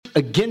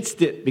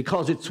against it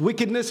because its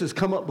wickedness has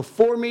come up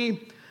before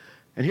me.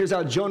 And here's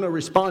how Jonah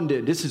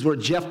responded. This is where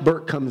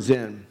Burke comes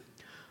in.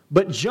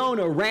 But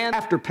Jonah ran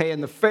after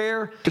paying the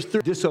fare,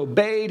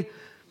 disobeyed.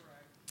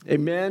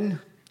 Amen.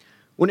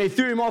 When they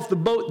threw him off the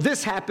boat,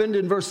 this happened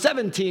in verse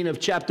 17 of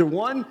chapter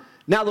 1.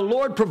 Now the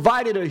Lord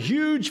provided a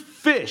huge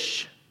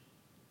fish.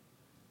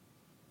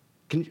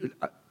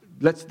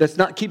 Let's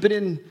not keep it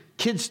in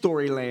kid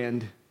story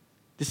land.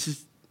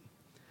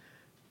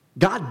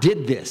 God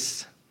did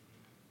this.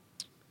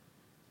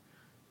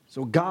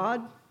 So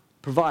God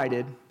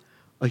provided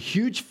a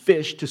huge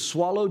fish to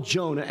swallow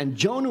Jonah, and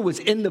Jonah was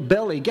in the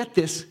belly, get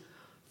this,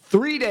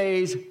 3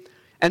 days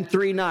and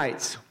 3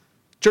 nights.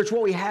 Church,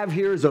 what we have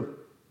here is a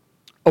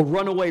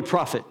runaway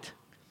prophet.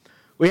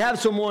 We have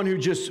someone who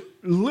just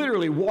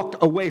literally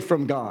walked away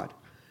from God.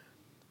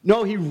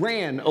 No, he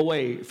ran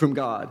away from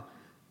God.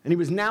 And he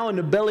was now in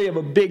the belly of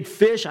a big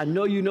fish. I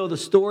know you know the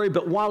story,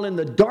 but while in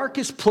the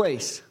darkest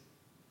place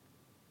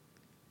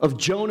of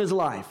Jonah's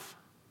life,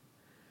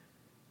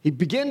 he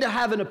began to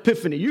have an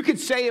epiphany. You could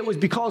say it was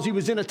because he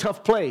was in a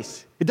tough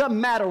place. It doesn't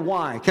matter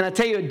why. Can I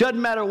tell you, it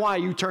doesn't matter why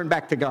you turn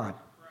back to God.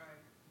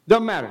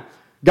 Doesn't matter.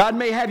 God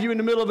may have you in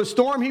the middle of a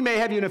storm. He may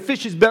have you in a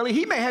fish's belly.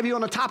 He may have you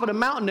on the top of the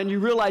mountain and you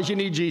realize you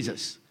need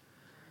Jesus.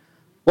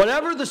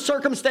 Whatever the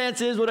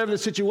circumstance is, whatever the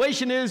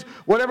situation is,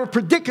 whatever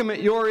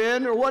predicament you're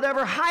in, or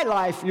whatever high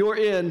life you're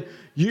in,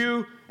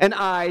 you and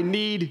I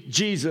need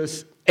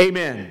Jesus.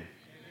 Amen.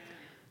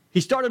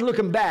 He started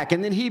looking back,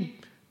 and then he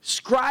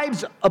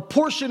scribes a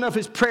portion of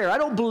his prayer. I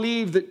don't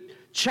believe that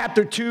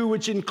chapter 2,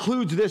 which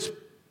includes this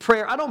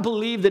prayer, I don't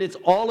believe that it's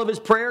all of his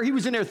prayer. He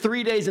was in there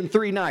 3 days and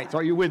 3 nights.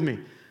 Are you with me?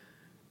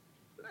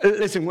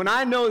 Listen, when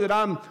I know that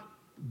I'm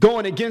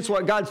going against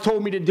what God's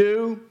told me to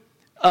do,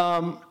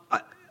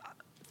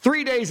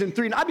 3 days and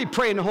 3 nights, I'd be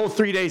praying the whole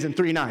 3 days and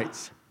 3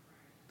 nights.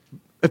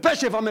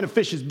 Especially if I'm in a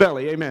fish's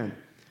belly. Amen.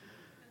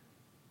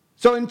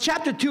 So in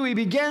chapter 2, he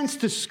begins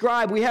to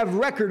scribe. We have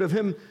record of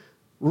him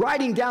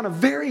writing down a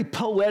very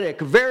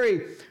poetic,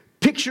 very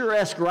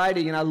picturesque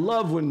writing. And I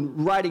love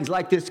when writings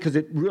like this because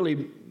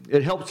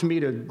it helps me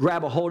to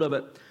grab a hold of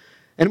it.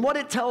 And what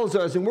it tells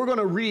us, and we're going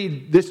to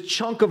read this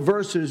chunk of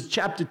verses,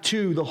 chapter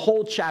 2, the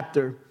whole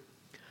chapter.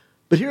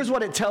 But here's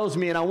what it tells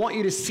me, and I want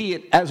you to see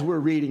it as we're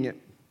reading it.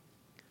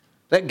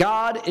 That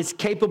God is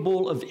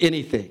capable of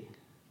anything.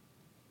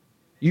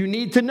 You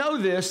need to know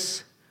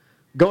this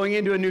going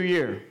into a new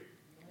year.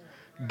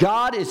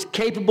 God is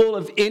capable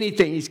of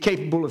anything. He's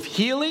capable of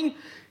healing.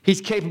 He's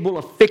capable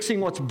of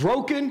fixing what's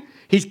broken.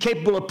 He's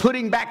capable of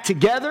putting back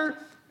together.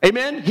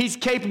 Amen? He's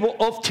capable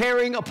of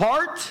tearing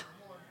apart.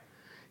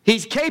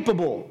 He's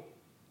capable.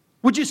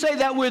 Would you say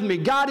that with me?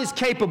 God is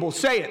capable.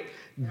 Say it.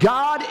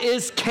 God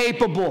is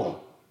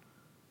capable.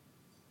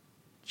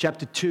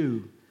 Chapter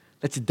 2.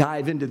 Let's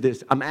dive into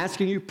this. I'm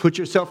asking you, put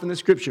yourself in the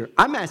scripture.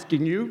 I'm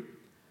asking you,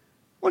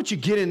 why don't you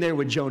get in there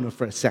with Jonah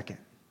for a second?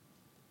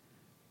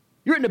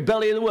 You're in the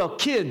belly of the well.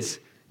 Kids,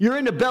 you're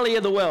in the belly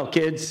of the well,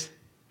 kids.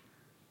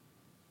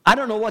 I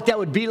don't know what that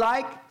would be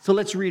like, so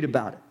let's read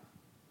about it.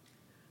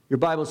 Your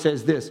Bible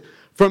says this.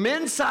 From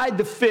inside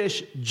the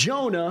fish,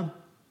 Jonah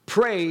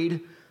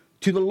prayed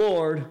to the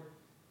Lord,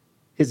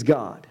 his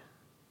God.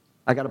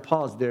 I got to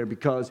pause there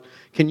because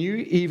can you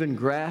even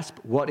grasp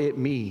what it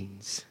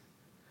means?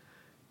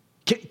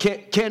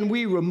 Can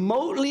we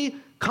remotely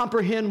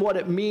comprehend what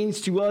it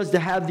means to us to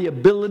have the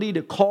ability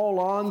to call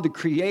on the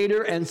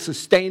creator and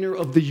sustainer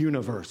of the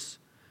universe?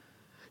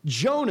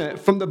 Jonah,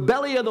 from the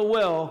belly of the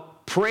well,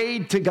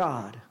 prayed to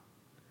God.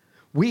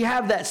 We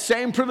have that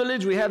same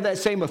privilege, we have that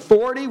same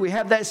authority, we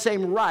have that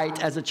same right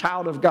as a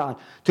child of God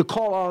to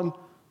call on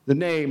the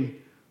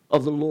name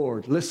of the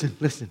Lord. Listen.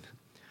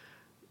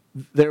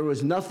 There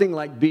was nothing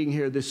like being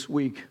here this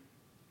week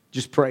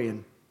just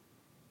praying.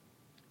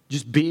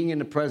 Just being in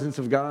the presence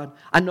of God.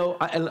 I know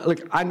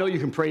you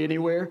can pray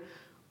anywhere,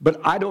 but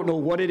I don't know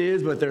what it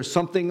is, but there's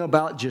something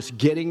about just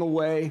getting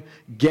away,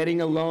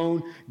 getting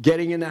alone,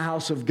 getting in the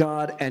house of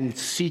God and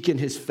seeking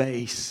his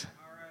face.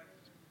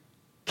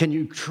 Can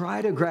you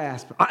try to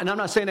grasp? And I'm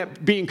not saying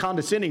that being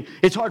condescending.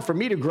 It's hard for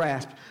me to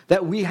grasp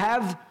that we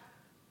have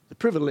the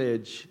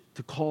privilege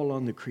to call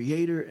on the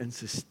creator and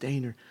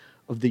sustainer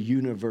of the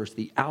universe,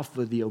 the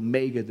Alpha, the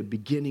Omega, the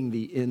beginning,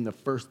 the end, the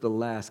first, the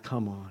last.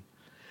 Come on.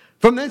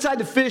 From inside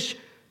the fish,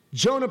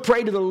 Jonah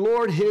prayed to the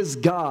Lord his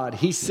God.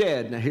 He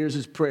said, now here's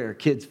his prayer.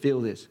 Kids,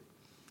 feel this.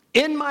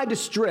 In my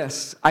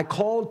distress, I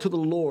called to the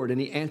Lord, and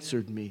he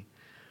answered me.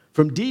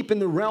 From deep in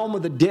the realm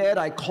of the dead,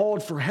 I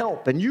called for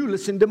help, and you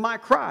listened to my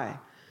cry.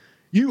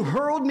 You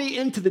hurled me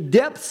into the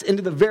depths,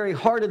 into the very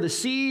heart of the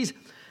seas,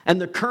 and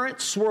the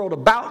current swirled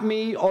about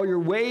me. All your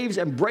waves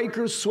and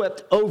breakers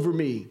swept over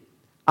me.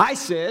 I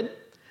said,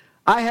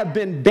 I have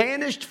been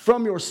banished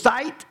from your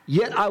sight,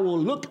 yet I will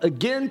look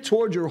again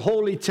toward your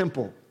holy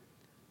temple.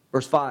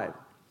 Verse 5.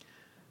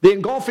 The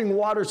engulfing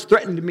waters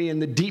threatened me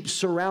and the deep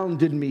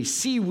surrounded me.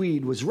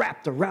 Seaweed was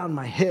wrapped around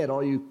my head.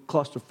 All you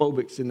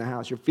claustrophobics in the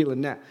house, you're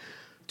feeling that.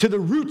 To the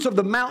roots of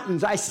the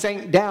mountains I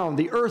sank down.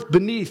 The earth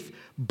beneath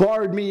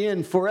barred me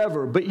in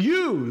forever. But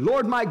you,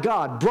 Lord my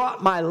God,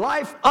 brought my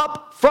life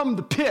up from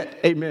the pit.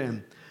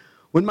 Amen.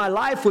 When my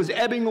life was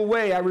ebbing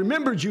away, I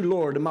remembered you,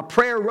 Lord, and my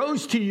prayer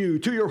rose to you,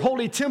 to your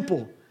holy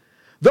temple.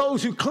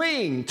 Those who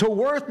cling to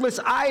worthless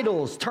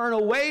idols turn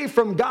away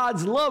from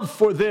God's love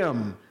for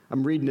them.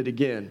 I'm reading it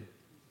again.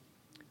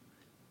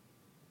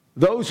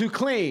 Those who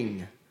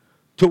cling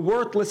to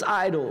worthless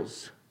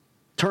idols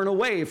turn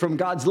away from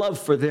God's love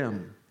for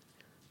them.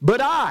 But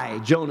I,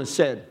 Jonah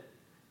said,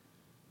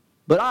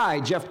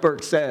 Jeff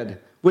Burke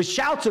said, with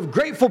shouts of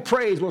grateful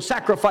praise will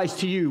sacrifice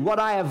to you. What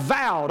I have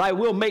vowed, I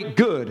will make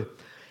good.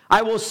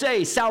 I will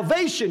say,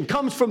 salvation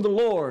comes from the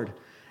Lord.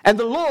 And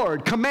the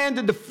Lord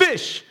commanded the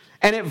fish,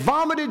 and it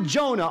vomited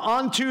Jonah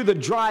onto the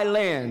dry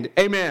land.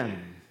 Amen.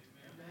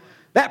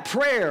 That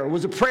prayer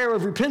was a prayer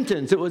of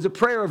repentance. It was a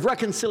prayer of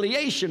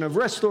reconciliation, of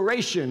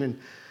restoration. And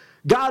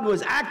God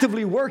was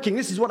actively working.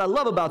 This is what I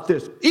love about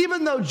this.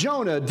 Even though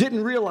Jonah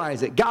didn't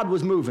realize it, God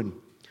was moving.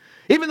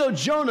 Even though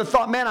Jonah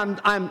thought,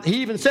 man,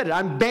 he even said it,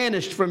 I'm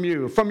banished from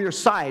you, from your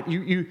sight.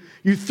 You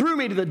threw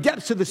me to the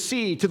depths of the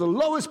sea, to the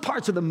lowest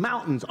parts of the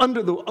mountains,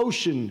 under the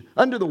ocean,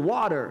 under the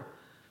water.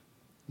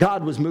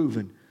 God was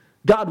moving.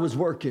 God was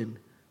working.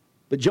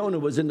 But Jonah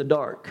was in the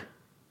dark.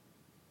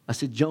 I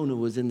said Jonah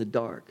was in the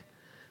dark.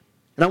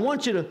 And I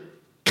want you to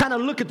kind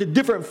of look at the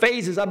different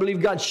phases I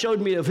believe God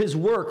showed me of his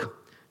work.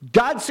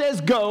 God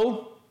says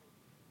go.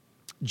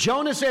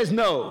 Jonah says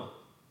no.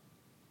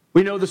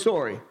 We know the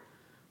story.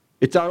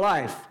 It's our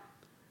life.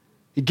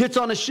 He gets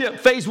on a ship.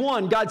 Phase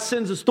 1, God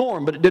sends a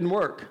storm, but it didn't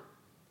work.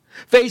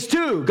 Phase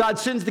 2, God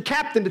sends the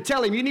captain to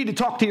tell him, you need to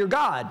talk to your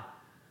God.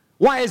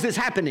 Why is this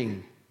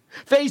happening?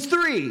 Phase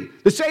 3,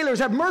 the sailors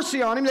have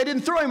mercy on him. They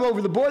didn't throw him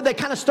over the board. They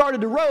kind of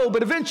started to row,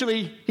 but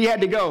eventually he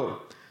had to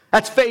go.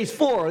 That's phase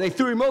 4. They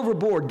threw him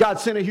overboard. God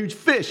sent a huge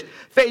fish.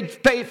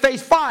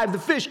 Phase 5, the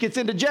fish gets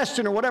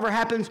indigestion or whatever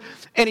happens,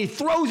 and he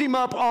throws him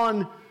up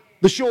on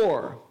the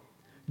shore.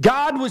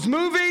 God was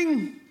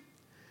moving.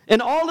 In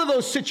all of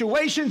those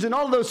situations and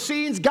all of those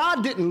scenes,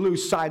 God didn't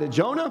lose sight of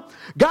Jonah.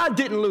 God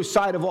didn't lose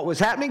sight of what was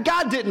happening.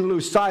 God didn't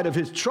lose sight of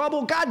his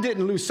trouble. God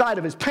didn't lose sight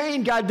of his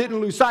pain. God didn't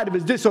lose sight of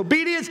his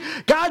disobedience.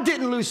 God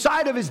didn't lose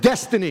sight of his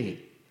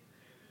destiny.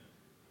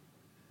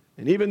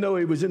 And even though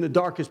he was in the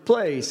darkest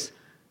place,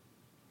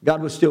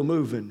 God was still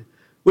moving.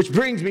 Which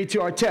brings me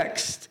to our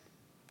text,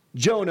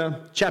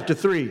 Jonah chapter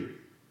 3,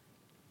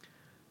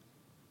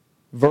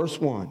 verse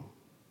 1.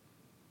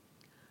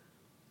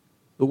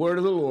 The word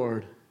of the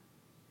Lord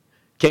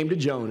came to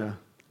Jonah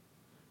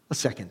a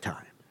second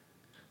time.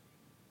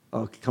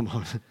 Oh, come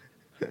on.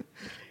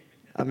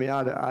 I mean,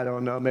 I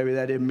don't know. Maybe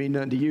that didn't mean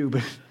nothing to you,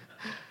 but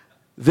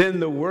then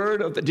the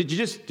word of did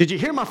you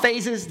hear my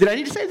phases? Did I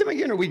need to say them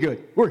again, or are we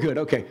good? We're good,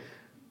 okay.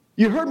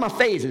 You heard my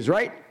phases,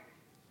 right?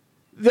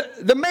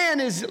 The man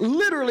is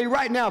literally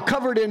right now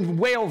covered in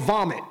whale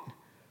vomit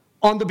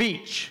on the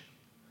beach.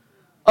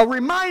 A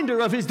reminder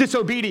of his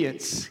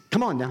disobedience.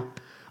 Come on now.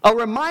 A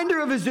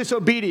reminder of his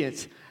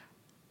disobedience.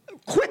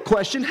 Quick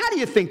question, how do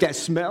you think that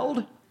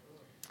smelled?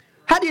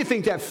 How do you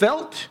think that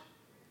felt?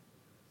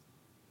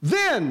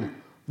 Then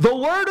the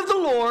word of the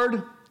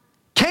Lord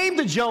came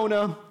to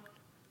Jonah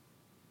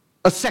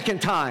a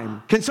second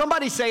time. Can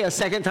somebody say a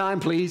second time,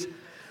 please?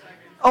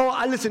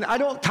 Oh, listen, I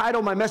don't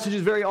title my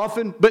messages very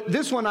often, but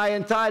this one I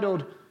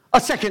entitled A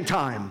Second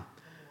Time.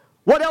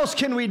 What else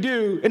can we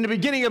do in the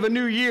beginning of a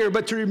new year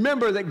but to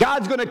remember that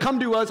God's going to come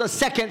to us a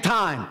second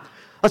time?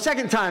 A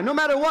second time. No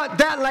matter what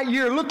that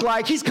year looked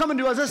like, he's coming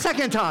to us a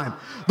second time.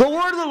 The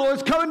word of the Lord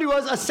is coming to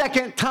us a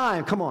second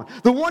time. Come on.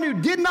 The one who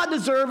did not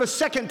deserve a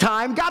second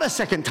time got a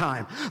second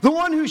time. The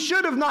one who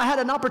should have not had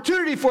an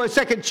opportunity for a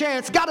second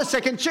chance got a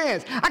second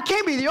chance. I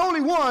can't be the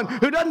only one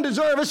who doesn't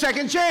deserve a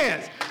second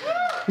chance.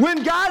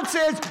 When God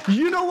says,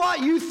 you know what?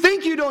 You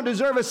think you don't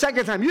deserve a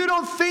second time. You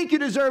don't think you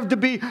deserve to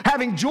be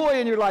having joy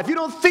in your life. You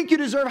don't think you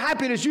deserve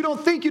happiness. You don't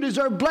think you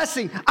deserve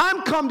blessing.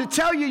 I'm come to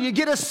tell you, you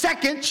get a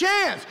second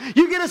chance.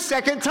 You get a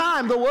second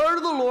time. The word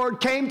of the Lord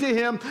came to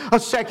him a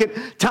second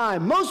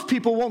time. Most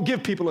people won't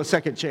give people a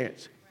second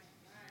chance.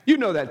 You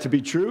know that to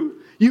be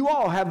true. You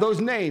all have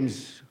those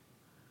names.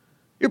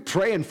 You're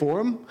praying for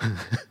them.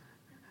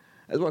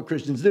 That's what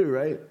Christians do,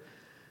 right?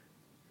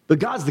 But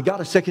God's the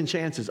God of second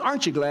chances.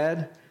 Aren't you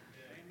glad?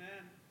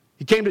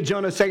 He came to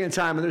Jonah a second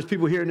time, and there's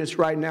people hearing this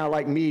right now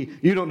like me.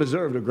 You don't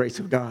deserve the grace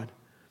of God.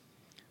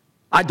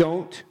 I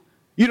don't.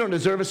 You don't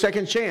deserve a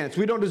second chance.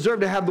 We don't deserve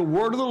to have the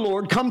word of the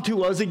Lord come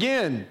to us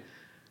again.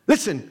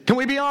 Listen, can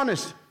we be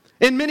honest?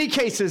 In many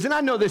cases, and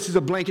I know this is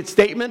a blanket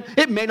statement,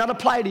 it may not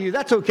apply to you.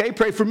 That's okay.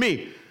 Pray for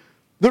me.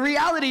 The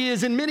reality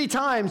is, in many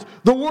times,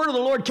 the word of the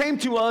Lord came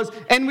to us,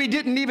 and we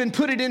didn't even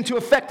put it into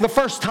effect the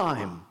first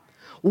time.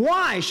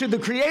 Why should the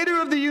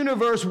creator of the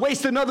universe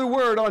waste another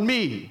word on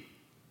me?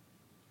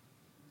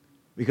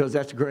 Because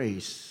that's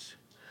grace.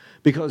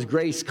 Because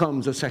grace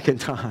comes a second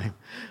time.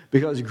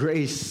 Because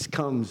grace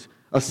comes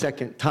a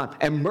second time.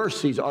 And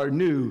mercies are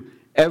new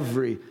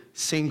every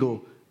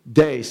single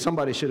day.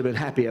 Somebody should have been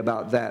happy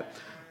about that.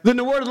 Then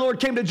the word of the Lord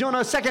came to Jonah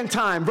a second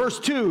time. Verse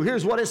 2,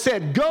 here's what it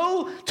said.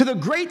 Go to the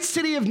great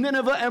city of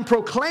Nineveh and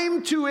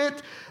proclaim to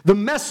it the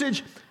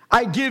message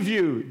I give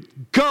you.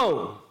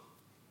 Go.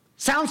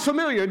 Sounds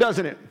familiar,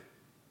 doesn't it?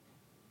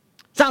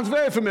 Sounds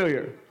very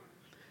familiar.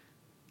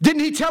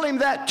 Didn't he tell him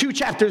that 2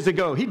 chapters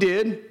ago? He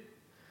did.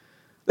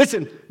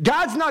 Listen,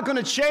 God's not going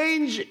to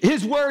change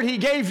his word he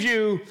gave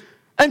you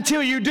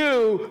until you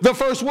do the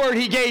first word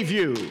he gave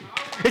you.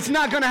 It's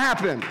not going to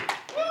happen.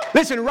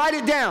 Listen, write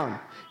it down.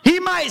 He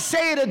might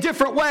say it a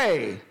different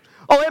way.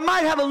 Oh, it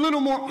might have a little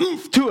more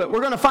oomph to it.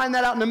 We're going to find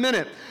that out in a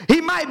minute. He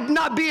might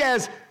not be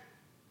as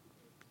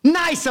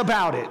nice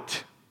about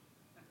it.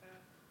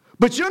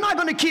 But you're not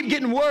going to keep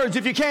getting words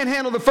if you can't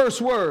handle the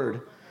first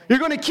word. You're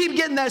going to keep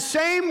getting that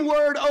same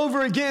word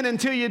over again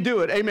until you do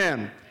it.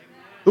 Amen.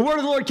 The word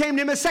of the Lord came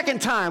to him a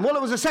second time. Well,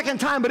 it was a second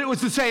time, but it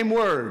was the same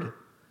word.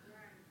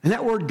 And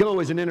that word go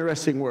is an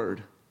interesting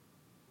word.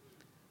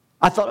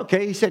 I thought,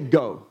 okay, he said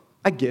go.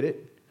 I get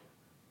it.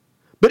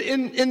 But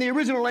in the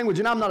original language,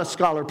 and I'm not a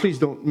scholar, please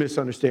don't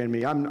misunderstand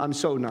me. I'm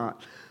so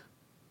not.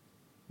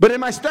 But in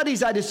my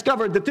studies, I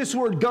discovered that this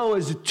word go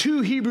is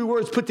 2 Hebrew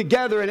words put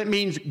together, and it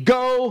means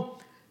go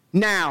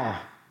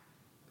now.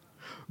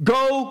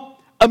 Go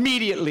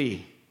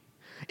immediately.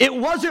 It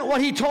wasn't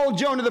what he told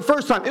Jonah the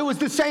first time. It was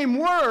the same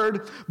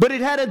word, but it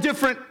had a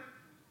different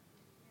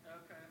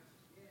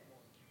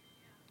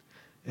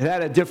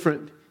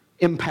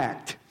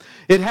impact.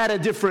 It had a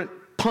different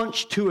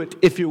punch to it,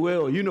 if you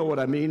will. You know what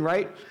I mean,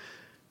 right?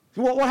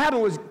 Well, what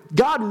happened was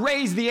God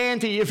raised the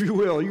ante, if you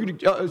will.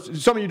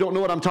 Some of you don't know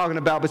what I'm talking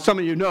about, but some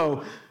of you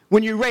know.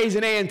 When you raise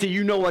an ante,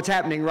 you know what's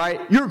happening, right?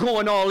 You're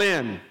going all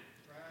in.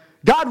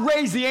 God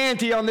raised the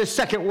ante on this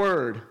second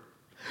word.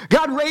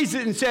 God raised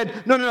it and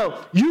said,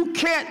 no, you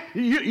can't,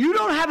 you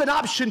don't have an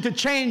option to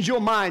change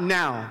your mind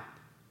now.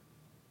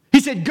 He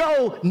said,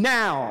 go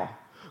now.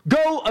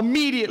 Go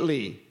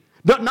immediately.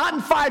 But not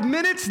in 5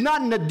 minutes,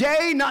 not in a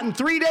day, not in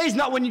 3 days,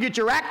 not when you get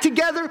your act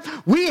together.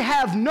 We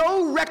have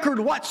no record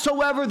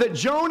whatsoever that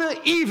Jonah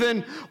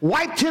even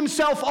wiped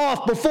himself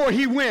off before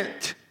he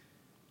went.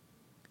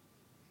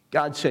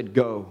 God said,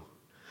 go.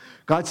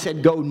 God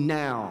said, go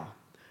now.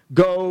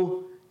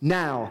 Go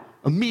now,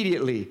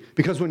 immediately.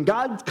 Because when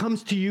God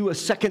comes to you a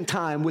second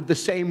time with the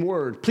same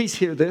word, please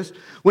hear this.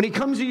 When he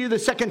comes to you the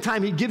second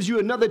time, he gives you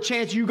another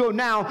chance. You go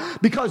now,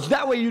 because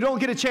that way you don't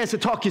get a chance to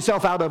talk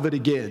yourself out of it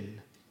again.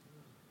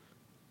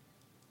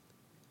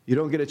 You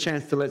don't get a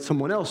chance to let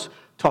someone else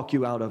talk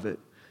you out of it.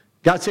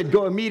 God said,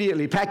 go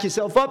immediately, pack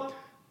yourself up,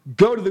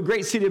 go to the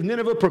great city of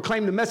Nineveh,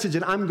 proclaim the message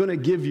that I'm going to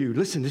give you.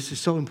 Listen, this is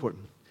so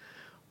important.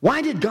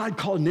 Why did God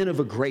call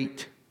Nineveh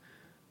great?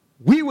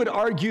 We would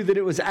argue that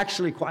it was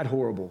actually quite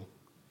horrible.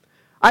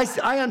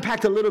 I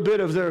unpacked a little bit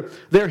of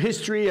their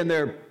history and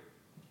their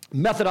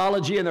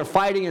methodology and their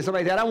fighting and stuff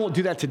like that. I won't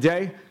do that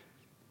today.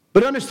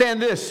 But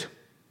understand this.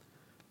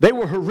 They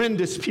were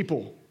horrendous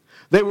people.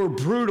 They were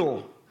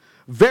brutal.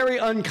 Very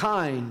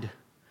unkind,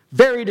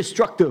 very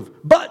destructive,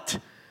 but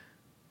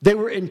they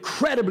were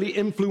incredibly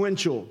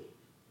influential.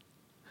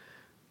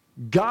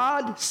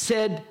 God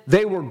said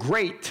they were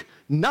great,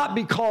 not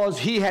because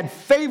he had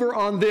favor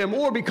on them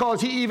or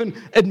because he even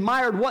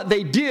admired what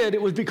they did.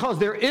 It was because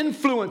their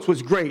influence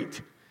was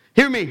great.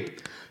 Hear me.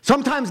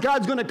 Sometimes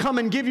God's going to come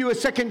and give you a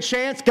second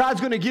chance.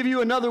 God's going to give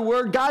you another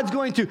word. God's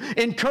going to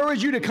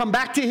encourage you to come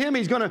back to him.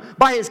 He's going to,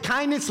 by his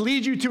kindness,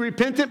 lead you to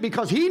repentance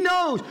because he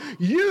knows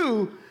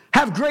you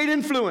have great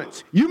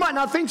influence. You might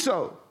not think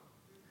so,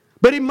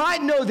 but he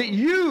might know that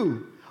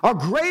you are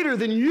greater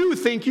than you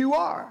think you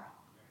are.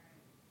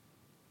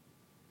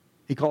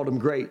 He called him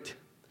great.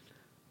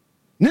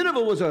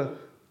 Nineveh was an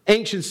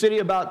ancient city,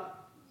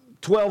 about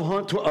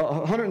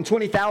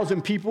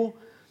 120,000 people,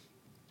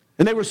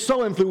 and they were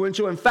so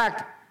influential. In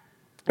fact,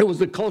 it was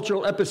the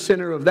cultural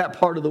epicenter of that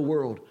part of the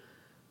world.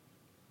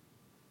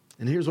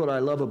 And here's what I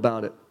love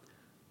about it.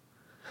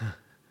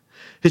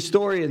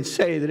 Historians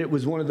say that it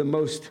was one of the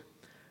most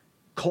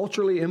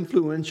culturally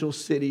influential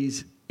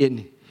cities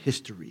in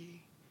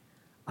history.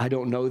 I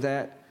don't know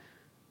that,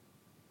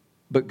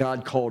 but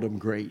God called them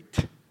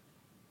great.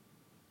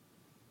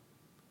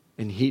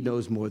 And he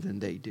knows more than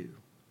they do.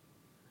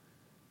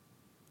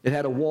 It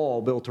had a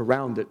wall built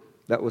around it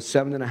that was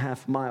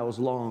 7.5 miles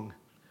long.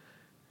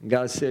 And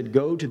God said,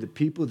 go to the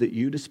people that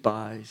you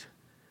despise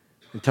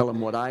and tell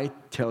them what I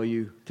tell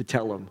you to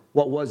tell them.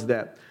 What was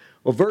that?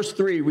 Well, verse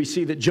 3, we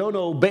see that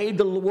Jonah obeyed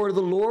the word of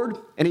the Lord,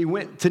 and he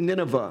went to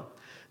Nineveh.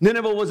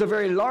 Nineveh was a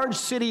very large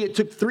city. It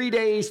took 3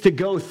 days to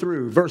go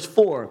through. Verse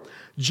 4,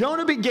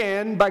 Jonah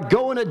began by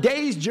going a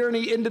day's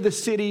journey into the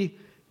city.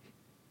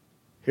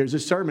 Here's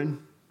his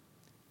sermon.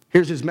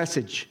 Here's his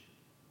message.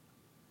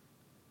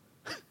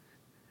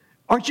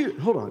 Don't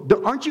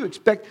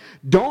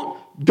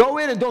go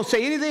in and don't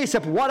say anything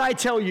except what I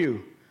tell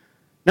you.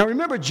 Now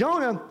remember,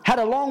 Jonah had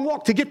a long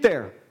walk to get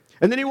there.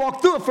 And then he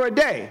walked through it for a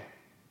day.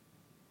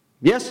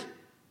 Yes?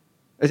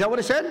 Is that what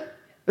it said?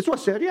 That's what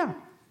it said, yeah.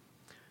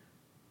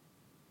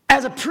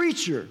 As a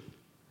preacher,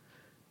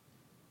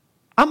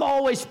 I'm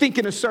always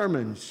thinking of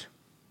sermons.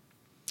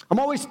 I'm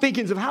always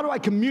thinking of how do I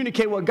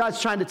communicate what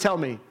God's trying to tell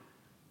me.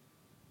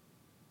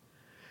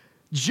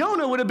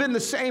 Jonah would have been the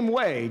same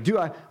way.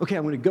 Okay,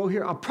 I'm going to go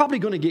here. I'm probably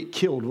going to get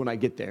killed when I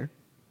get there.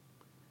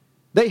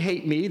 They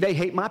hate me. They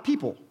hate my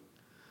people.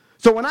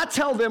 So when I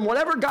tell them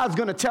whatever God's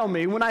going to tell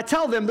me, when I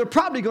tell them,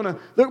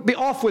 they'll be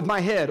off with my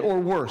head or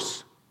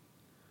worse.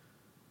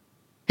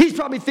 He's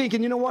probably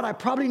thinking, you know what? I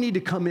probably need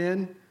to come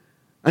in.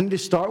 I need to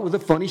start with a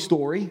funny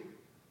story.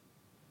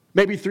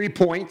 Maybe 3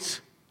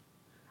 points.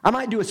 I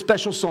might do a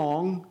special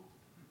song.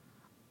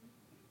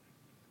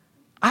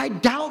 I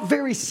doubt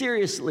very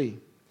seriously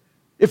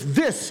if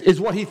this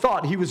is what he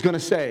thought he was going to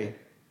say.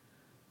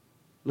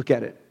 Look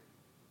at it.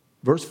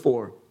 Verse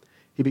 4.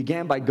 He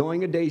began by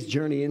going a day's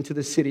journey into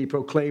the city,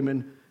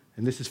 proclaiming,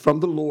 and this is from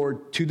the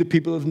Lord, to the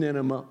people of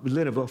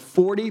Nineveh,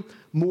 40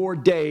 more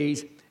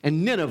days,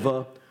 and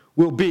Nineveh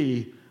will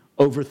be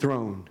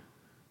overthrown.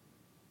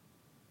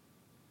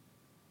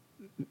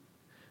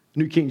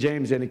 New King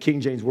James and the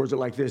King James words it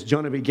like this.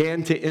 Jonah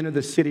began to enter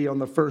the city on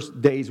the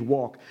first day's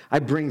walk. I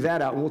bring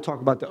that out, and we'll talk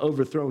about the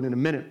overthrown in a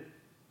minute.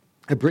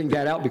 I bring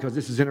that out because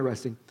this is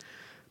interesting.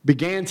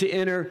 Began to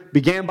enter,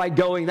 began by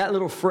going. That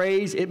little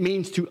phrase, it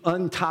means to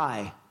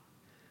untie.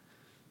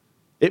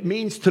 It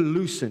means to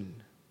loosen.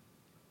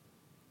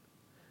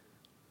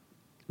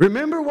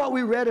 Remember what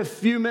we read a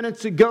few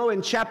minutes ago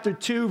in chapter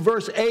 2,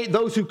 verse 8?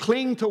 Those who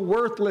cling to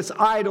worthless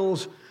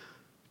idols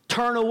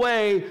turn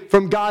away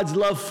from God's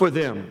love for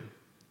them.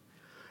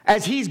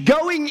 As he's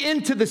going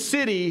into the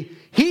city,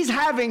 he's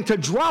having to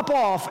drop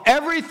off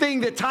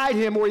everything that tied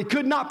him or he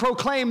could not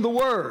proclaim the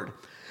word.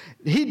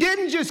 He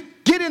didn't just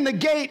get in the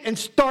gate and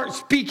start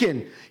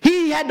speaking.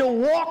 He had to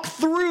walk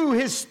through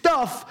his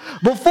stuff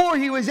before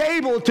he was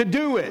able to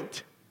do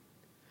it.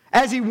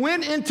 As he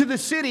went into the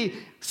city,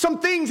 some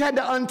things had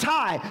to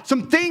untie.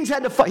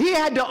 He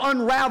had to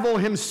unravel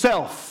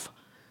himself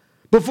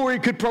before he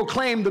could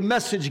proclaim the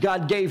message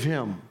God gave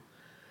him.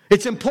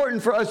 It's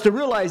important for us to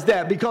realize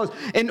that because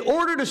in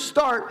order to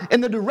start in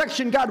the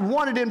direction God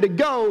wanted him to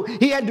go,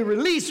 he had to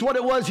release what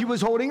it was he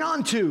was holding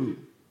on to.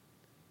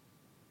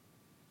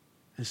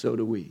 And so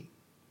do we.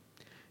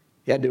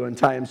 He had to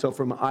untie himself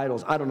from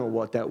idols. I don't know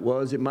what that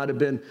was. It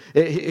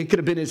could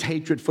have been his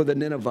hatred for the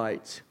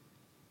Ninevites.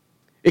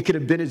 It could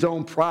have been his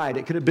own pride.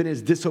 It could have been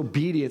his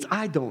disobedience.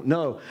 I don't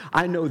know.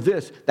 I know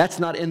this. That's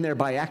not in there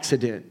by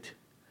accident.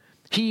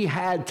 He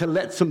had to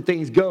let some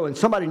things go, and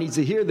somebody needs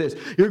to hear this.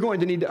 You're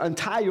going to need to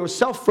untie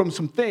yourself from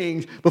some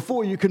things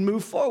before you can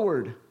move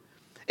forward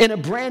in a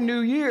brand new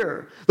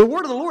year. The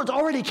word of the Lord's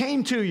already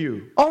came to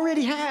you,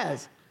 already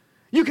has.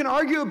 You can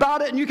argue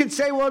about it, and you can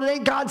say, well, it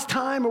ain't God's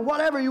time, or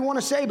whatever you want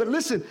to say, but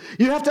listen,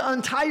 you have to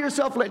untie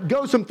yourself, let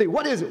go something.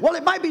 What is it? Well,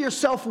 it might be your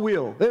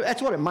self-will.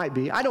 That's what it might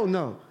be. I don't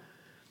know.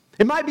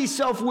 It might be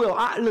self-will.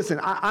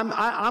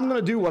 I'm going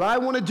to do what I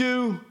want to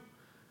do.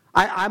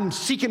 I'm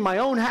seeking my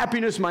own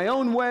happiness, my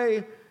own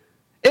way.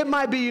 It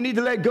might be you need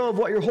to let go of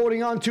what you're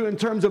holding on to in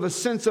terms of a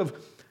sense of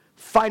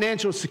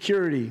financial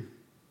security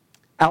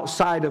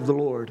outside of the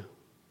Lord.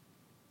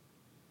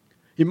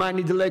 You might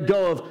need to let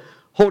go of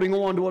holding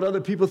on to what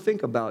other people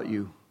think about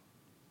you.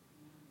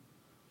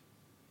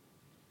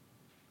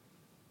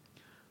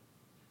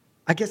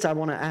 I guess I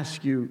want to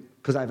ask you,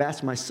 because I've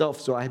asked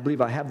myself, so I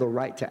believe I have the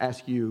right to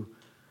ask you,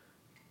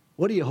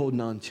 what are you holding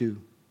on to?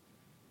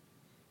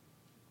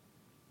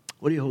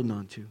 What are you holding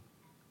on to?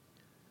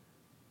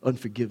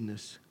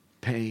 Unforgiveness,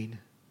 pain,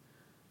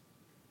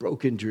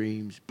 broken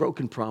dreams,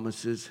 broken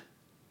promises.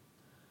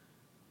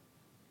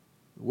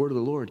 The word of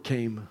the Lord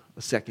came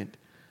a second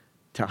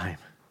time.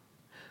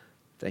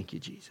 Thank you,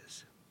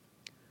 Jesus.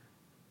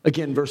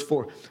 Again, verse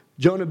 4.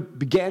 Jonah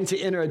began to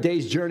enter a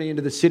day's journey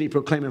into the city,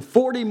 proclaiming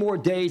 40 more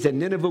days and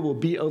Nineveh will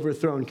be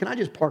overthrown. Can I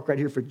just park right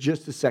here for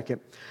just a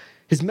second?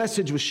 His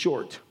message was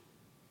short.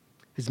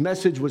 His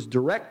message was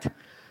direct.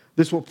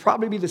 This will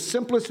probably be the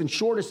simplest and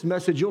shortest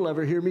message you'll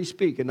ever hear me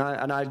speak. And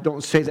I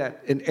don't say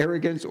that in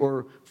arrogance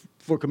or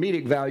for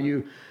comedic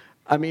value.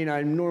 I mean,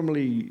 I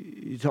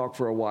normally talk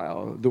for a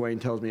while. Dwayne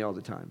tells me all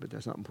the time, but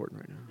that's not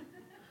important right now.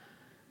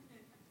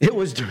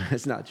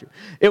 It's not true.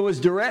 It was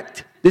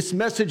direct. This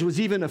message was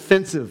even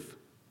offensive.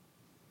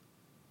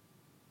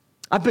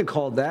 I've been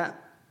called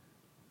that.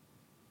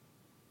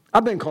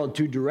 I've been called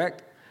too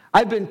direct.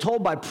 I've been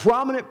told by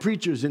prominent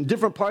preachers in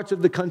different parts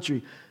of the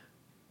country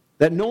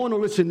that no one will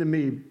listen to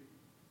me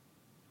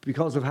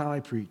because of how I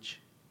preach.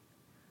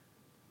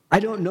 I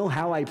don't know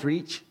how I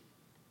preach.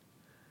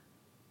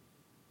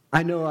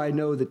 I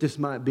know that this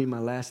might be my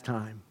last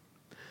time.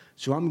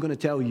 So I'm going to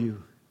tell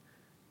you,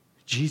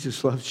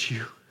 Jesus loves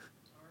you.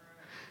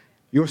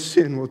 Your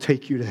sin will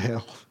take you to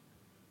hell.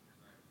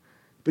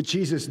 But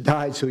Jesus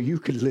died so you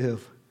could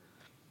live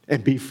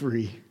and be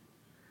free.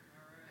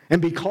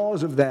 And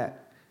because of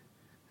that,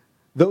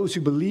 those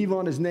who believe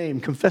on his name,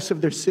 confess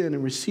of their sin,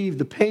 and receive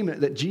the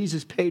payment that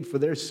Jesus paid for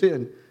their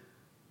sin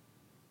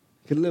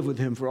can live with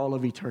him for all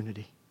of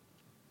eternity.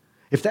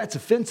 If that's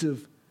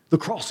offensive, the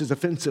cross is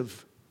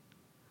offensive.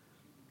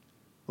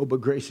 Oh, but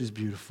grace is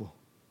beautiful.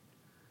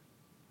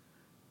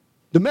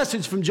 The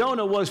message from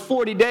Jonah was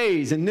 40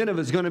 days and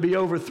Nineveh is going to be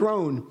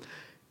overthrown.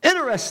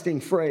 Interesting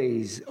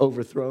phrase,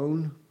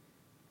 overthrown.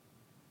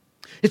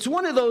 It's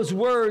one of those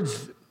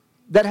words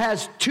that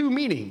has two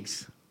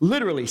meanings.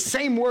 Literally,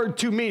 same word,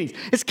 two meanings.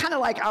 It's kind of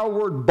like our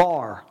word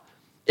bar.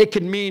 It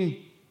could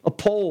mean a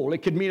pole. It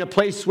could mean a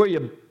place where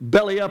you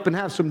belly up and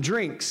have some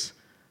drinks.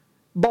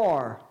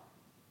 Bar.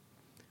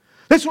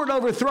 This word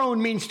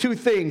overthrown means two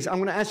things. I'm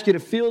going to ask you to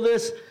feel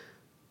this.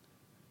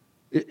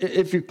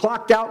 If you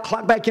clocked out,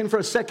 clock back in for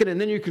a second, and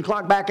then you can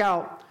clock back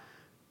out.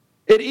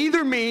 It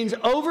either means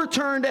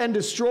overturned and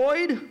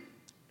destroyed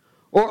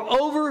or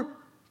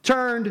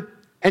overturned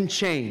and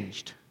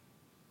changed.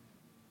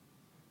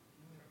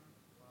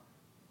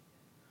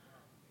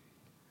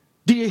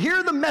 Do you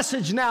hear the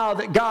message now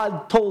that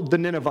God told the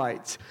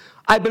Ninevites?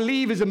 I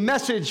believe is a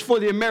message for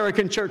the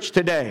American church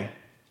today.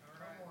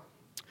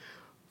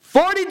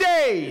 40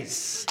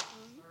 days,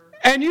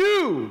 and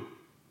you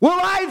will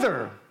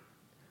either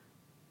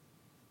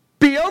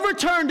be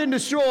overturned and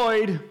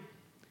destroyed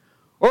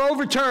or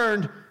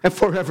overturned and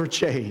forever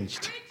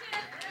changed.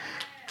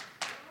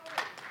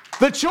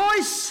 The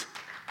choice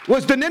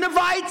was the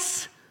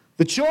Ninevites.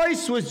 The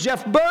choice was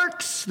Jeff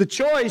Burke's. The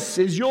choice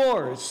is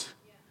yours.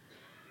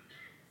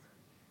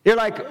 You're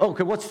like,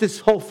 okay, what's this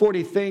whole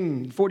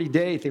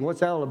 40-day thing? What's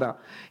that all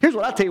about? Here's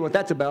what I'll tell you what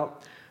that's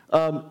about.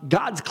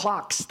 God's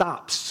clock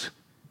stops.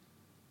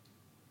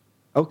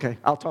 Okay,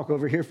 I'll talk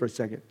over here for a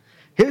second.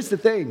 Here's the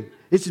thing.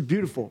 This is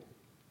beautiful.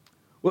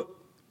 Well,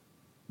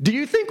 do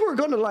you think we're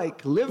going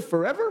to live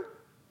forever?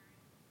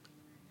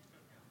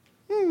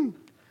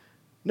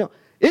 No.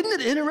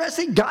 Isn't it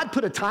interesting? God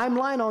put a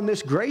timeline on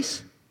this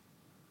grace.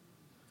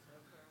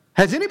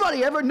 Has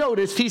anybody ever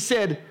noticed he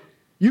said,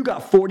 you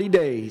got 40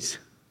 days?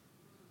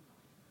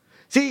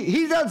 See,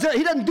 he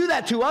doesn't do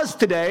that to us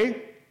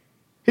today.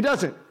 He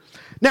doesn't.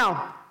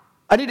 Now,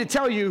 I need to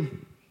tell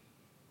you,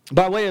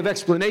 by way of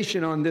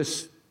explanation on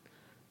this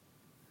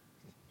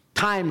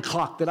time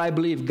clock that I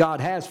believe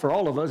God has for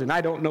all of us, and I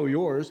don't know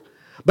yours,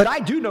 but I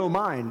do know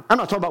mine. I'm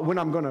not talking about when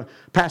I'm going to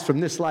pass from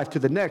this life to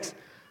the next.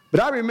 But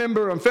I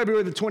remember on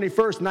February the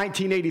 21st,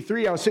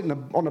 1983, I was sitting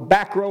on the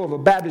back row of a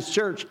Baptist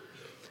church,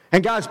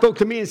 and God spoke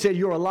to me and said,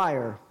 you're a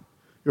liar.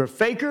 You're a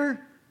faker.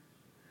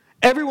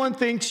 Everyone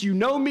thinks you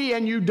know me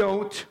and you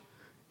don't.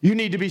 You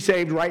need to be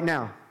saved right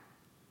now.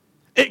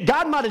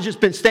 God might have just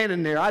been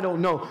standing there. I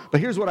don't know.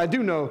 But here's what I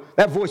do know.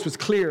 That voice was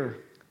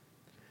clear.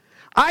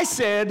 I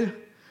said,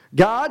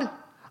 God,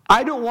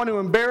 I don't want to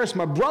embarrass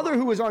my brother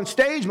who was on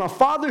stage, my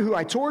father who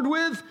I toured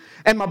with,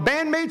 and my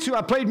bandmates who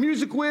I played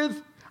music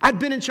with. I'd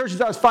been in church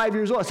since I was 5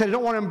 years old. I said, I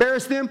don't want to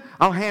embarrass them.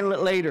 I'll handle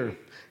it later.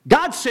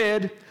 God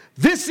said,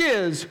 this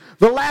is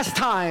the last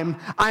time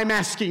I'm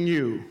asking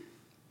you.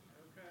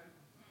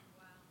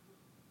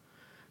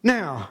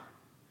 Now,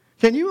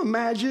 can you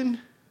imagine?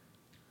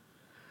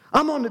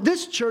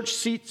 This church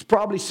seats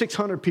probably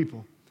 600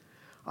 people.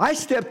 I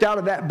stepped out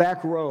of that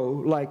back row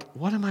like,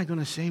 what am I going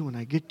to say when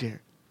I get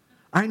there?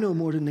 I know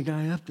more than the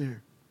guy up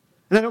there.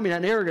 And I don't mean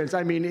that in arrogance.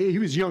 I mean, he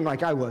was young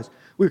like I was.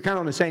 We were kind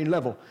of on the same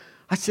level.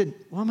 I said,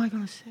 what am I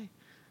going to say?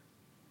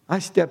 I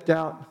stepped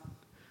out.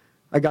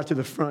 I got to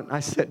the front. I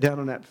sat down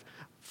on that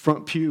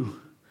front pew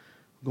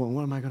going,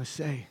 what am I going to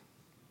say?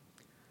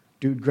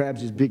 Dude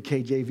grabs his big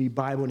KJV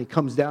Bible and he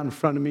comes down in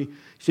front of me.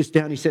 He sits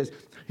down. He says,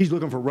 he's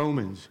looking for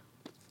Romans.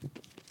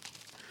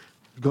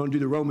 He's going to do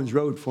the Romans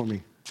road for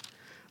me.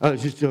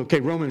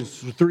 Romans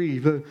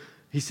 3.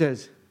 He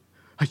says,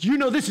 you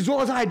know this as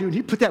well as I do. And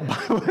he put that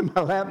Bible in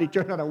my lap and he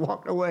turned around and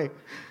walked away.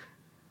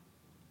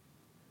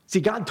 See,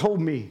 God told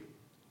me,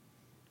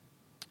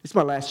 it's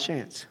my last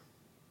chance.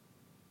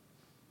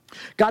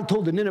 God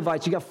told the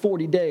Ninevites, you got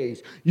 40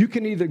 days. You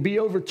can either be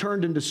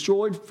overturned and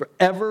destroyed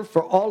forever,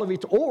 for all of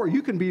eternity, or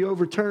you can be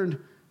overturned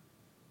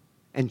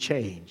and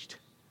changed.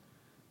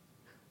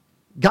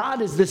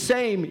 God is the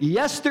same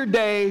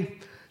yesterday,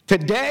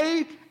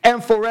 today,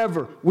 and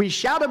forever. We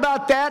shout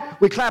about that.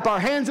 We clap our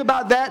hands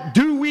about that.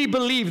 Do we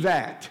believe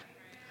that?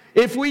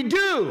 If we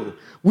do,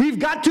 we've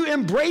got to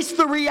embrace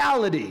the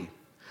reality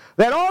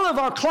that all of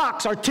our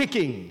clocks are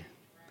ticking.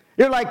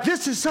 You're like,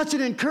 this is such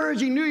an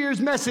encouraging New Year's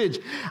message.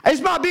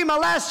 It's about being my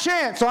last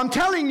chance. So I'm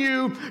telling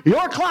you,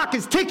 your clock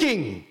is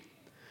ticking.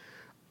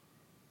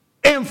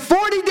 In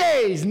 40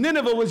 days,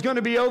 Nineveh was going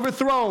to be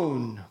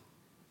overthrown.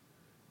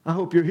 I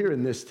hope you're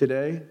hearing this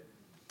today.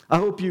 I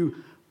hope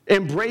you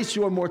embrace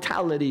your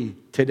mortality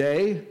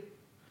today.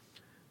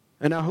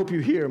 And I hope you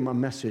hear my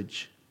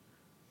message.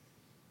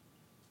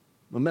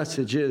 My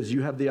message is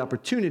you have the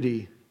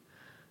opportunity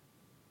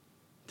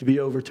to be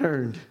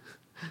overturned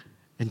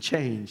and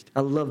changed. I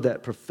love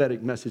that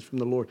prophetic message from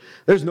the Lord.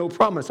 There's no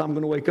promise I'm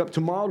going to wake up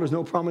tomorrow. There's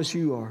no promise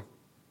you are.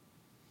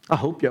 I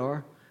hope you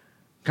are.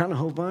 Kind of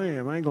hope I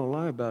am. I ain't going to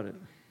lie about it.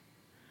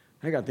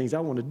 I got things I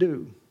want to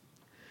do.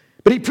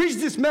 But he preached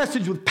this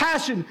message with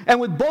passion and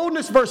with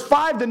boldness. Verse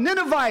 5, the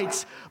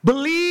Ninevites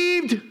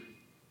believed.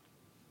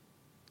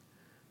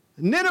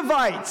 The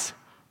Ninevites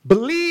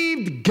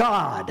believed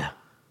God.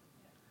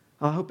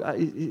 I hope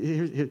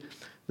the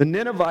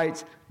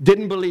Ninevites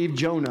didn't believe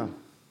Jonah.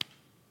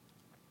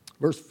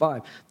 Verse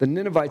 5, the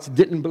Ninevites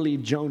didn't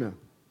believe Jonah.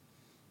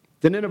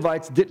 The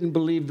Ninevites didn't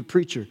believe the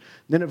preacher.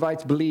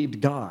 Ninevites believed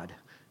God.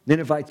 I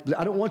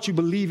don't want you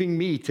believing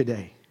me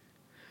today.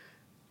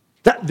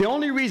 The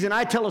only reason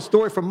I tell a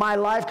story from my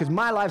life, because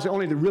my life's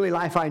only the really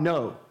life I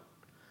know.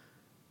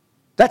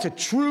 That's a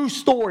true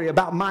story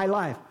about my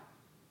life.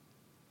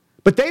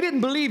 But they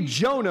didn't believe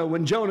Jonah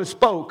when Jonah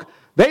spoke.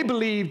 They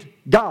believed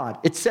God.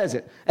 It says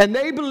it. And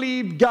they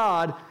believed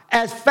God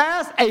as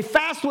fast. A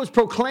fast was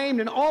proclaimed,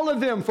 and all of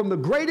them, from the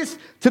greatest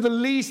to the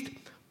least,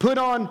 put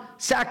on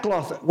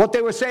sackcloth. What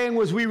they were saying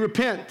was, we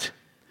repent.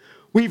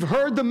 We've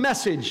heard the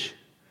message.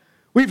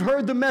 We've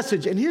heard the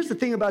message. And here's the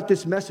thing about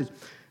this message.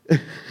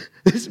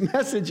 This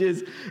message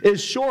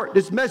is short.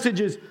 This message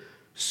is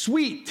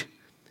sweet.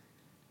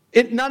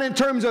 Not in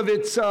terms of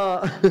its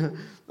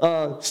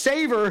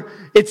savor.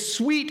 It's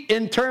sweet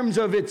in terms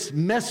of its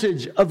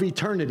message of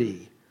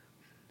eternity.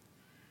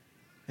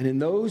 And in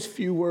those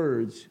few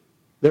words,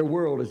 their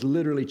world is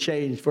literally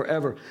changed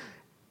forever.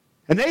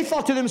 And they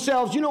thought to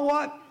themselves, you know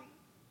what?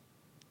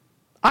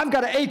 I've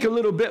got to ache a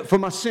little bit for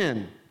my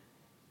sin.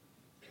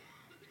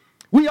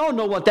 We all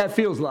know what that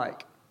feels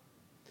like.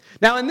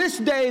 Now, in this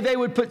day, they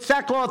would put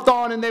sackcloth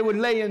on and they would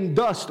lay in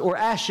dust or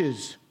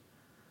ashes.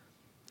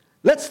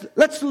 Let's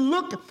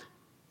look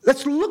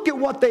at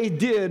what they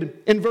did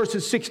in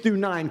verses 6 through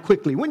 9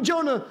 quickly. When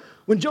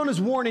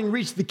Jonah's warning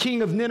reached the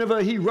king of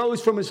Nineveh, he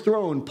rose from his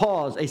throne.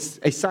 Pause,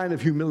 a sign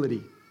of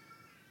humility.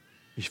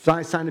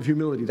 A sign of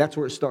humility, that's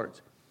where it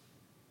starts.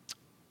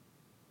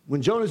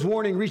 When Jonah's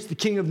warning reached the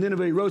king of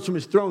Nineveh, he rose from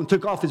his throne,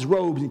 took off his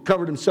robes, and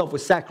covered himself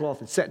with sackcloth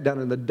and sat down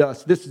in the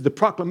dust. This is the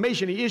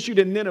proclamation he issued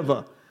in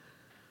Nineveh.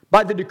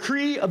 By the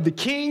decree of the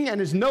king and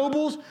his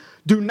nobles,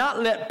 do not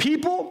let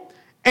people,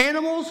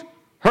 animals,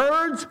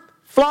 herds,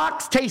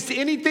 flocks taste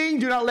anything.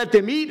 Do not let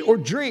them eat or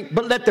drink,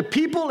 but let the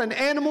people and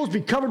animals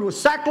be covered with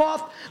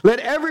sackcloth. Let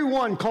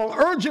everyone call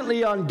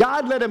urgently on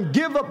God. Let them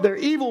give up their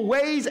evil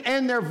ways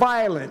and their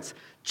violence.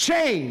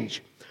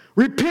 Change.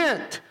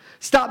 Repent.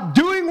 Stop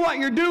doing what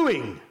you're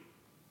doing.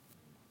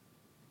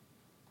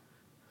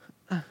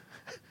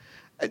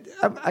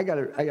 I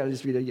gotta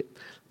just read it again.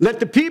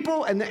 Let the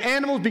people and the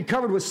animals be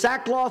covered with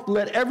sackcloth.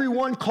 Let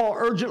everyone call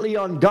urgently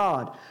on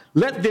God.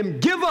 Let them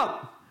give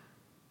up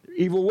their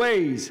evil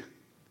ways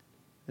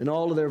and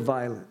all of their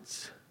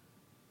violence.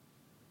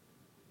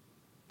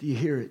 Do you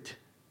hear it?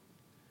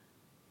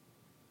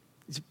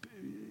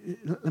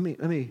 Let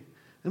me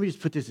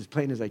just put this as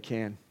plain as I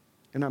can.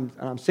 And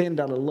I'm saying it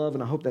out of love,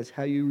 and I hope that's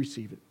how you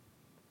receive it.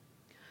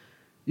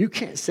 You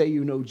can't say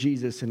you know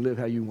Jesus and live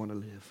how you want to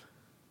live.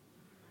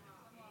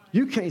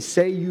 You can't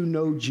say you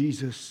know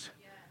Jesus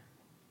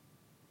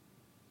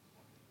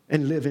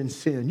and live in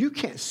sin. You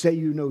can't say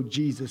you know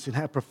Jesus and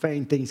have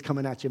profane things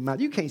coming out your mouth.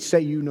 You can't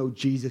say you know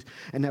Jesus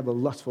and have a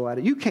lustful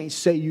attitude. You can't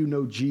say you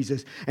know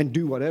Jesus and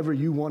do whatever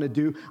you want to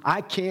do.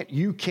 I can't,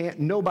 you can't,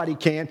 nobody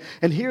can.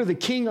 And here the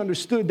king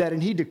understood that,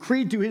 and he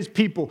decreed to his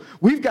people,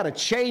 we've got to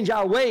change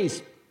our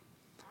ways.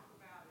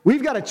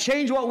 We've got to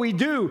change what we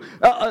do.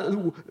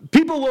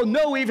 People will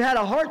know we've had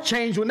a heart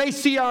change when they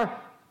see our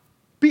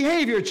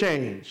behavior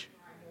change.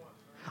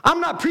 I'm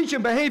not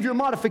preaching behavior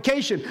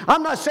modification.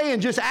 I'm not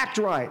saying just act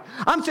right.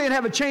 I'm saying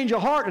have a change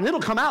of heart, and it'll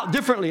come out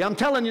differently. I'm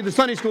telling you the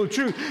Sunday school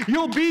truth.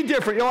 You'll be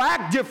different. You'll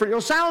act different.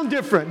 You'll sound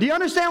different. Do you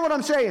understand what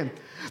I'm saying?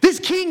 This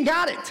king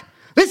got it.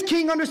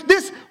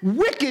 This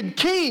wicked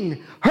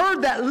king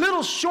heard that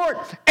little short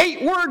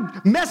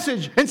 8-word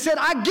message and said,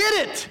 I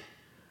get it.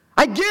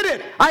 I get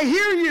it. I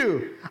hear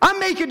you. I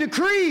make a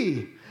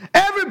decree.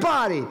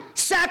 Everybody,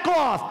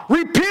 sackcloth,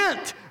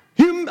 repent,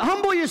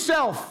 humble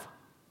yourself,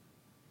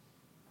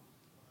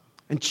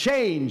 and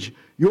change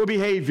your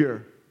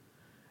behavior,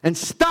 and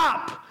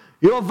stop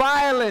your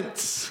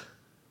violence.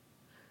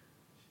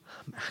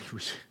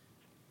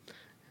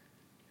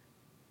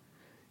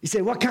 You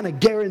say, what kind of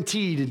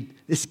guarantee did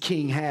this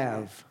king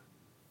have?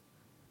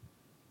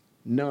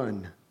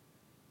 None.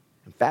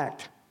 In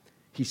fact,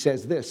 he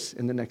says this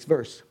in the next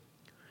verse.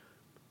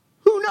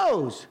 Who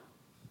knows?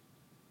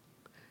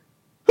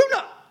 Who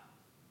knows?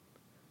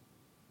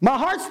 My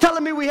heart's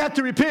telling me we have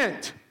to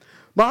repent.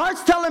 My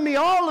heart's telling me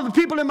all of the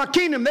people in my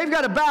kingdom, they've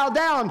got to bow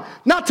down,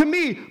 not to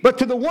me, but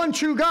to the one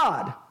true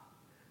God.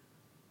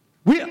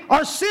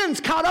 Our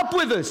sin's caught up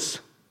with us.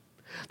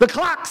 The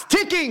clock's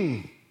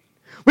ticking.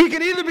 We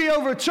can either be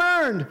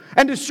overturned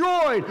and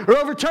destroyed or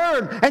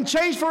overturned and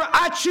changed for,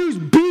 I choose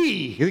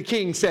B, the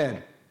king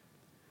said.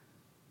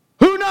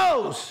 Who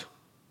knows?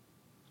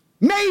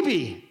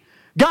 Maybe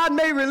God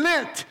may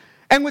relent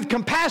and with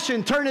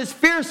compassion turn his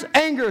fierce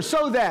anger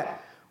so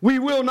that we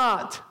will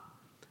not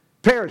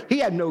perish. He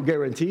had no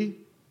guarantee.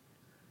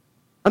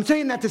 I'm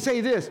saying that to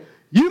say this.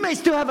 You may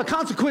still have a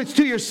consequence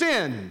to your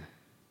sin.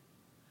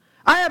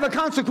 I have a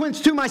consequence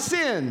to my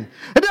sin.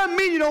 It doesn't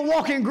mean you don't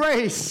walk in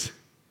grace.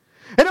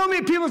 It don't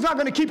mean people's not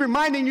going to keep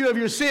reminding you of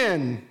your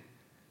sin.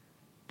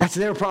 That's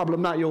their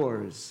problem, not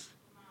yours.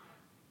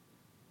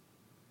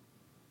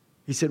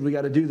 He said, we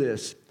got to do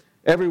this.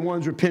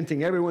 Everyone's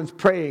repenting. Everyone's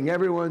praying.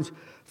 Everyone's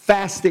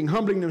fasting,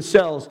 humbling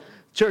themselves.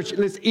 Church,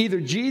 listen, either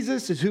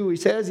Jesus is who he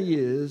says he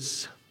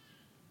is,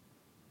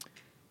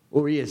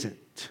 or he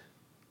isn't.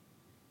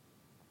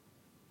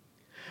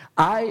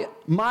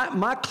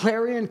 My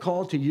clarion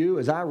call to you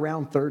as I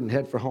round third and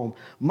head for home,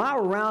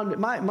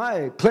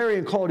 my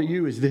clarion call to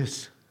you is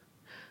this.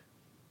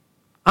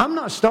 I'm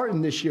not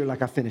starting this year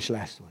like I finished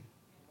last one.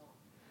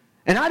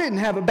 And I didn't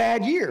have a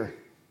bad year.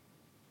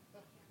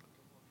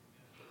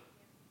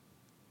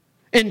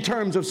 In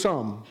terms of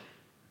some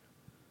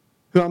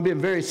who I'm being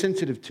very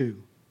sensitive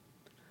to.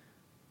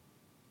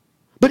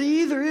 But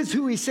he either is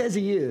who he says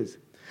he is.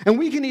 And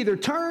we can either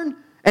turn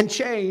and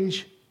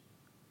change,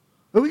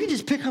 or we can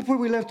just pick up where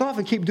we left off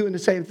and keep doing the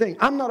same thing.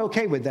 I'm not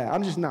okay with that.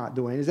 I'm just not,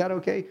 Dwayne. Is that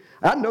okay?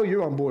 I know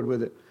you're on board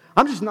with it.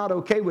 I'm just not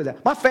okay with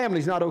that. My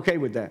family's not okay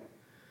with that.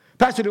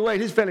 Pastor Dwayne,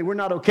 his family, we're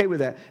not okay with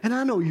that. And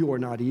I know you're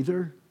not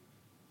either.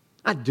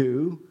 I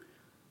do.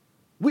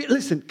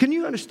 Listen, can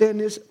you understand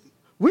this?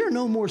 We're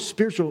no more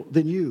spiritual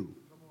than you.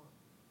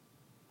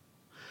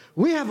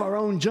 We have our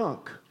own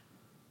junk.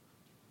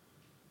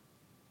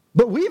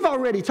 But we've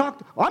already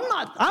talked. I'm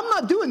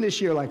not doing this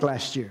year like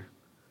last year.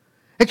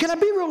 And can I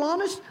be real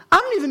honest? I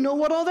don't even know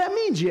what all that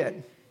means yet.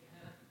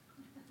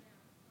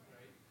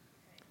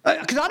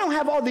 Because I don't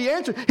have all the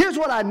answers. Here's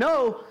what I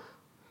know.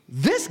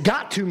 This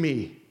got to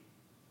me.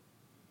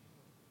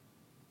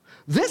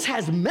 This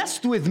has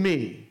messed with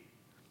me.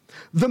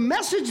 The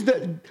message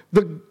that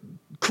the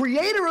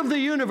creator of the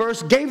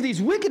universe gave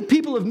these wicked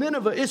people of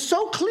Nineveh is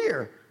so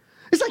clear.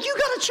 It's like you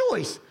got a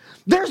choice.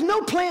 There's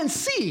no plan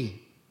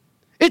C.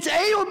 It's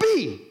A or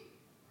B.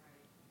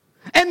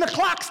 And the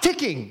clock's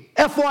ticking,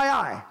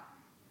 FYI.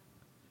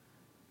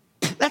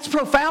 That's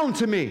profound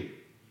to me.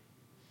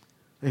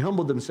 They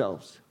humbled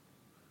themselves.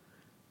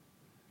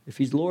 If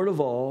he's Lord of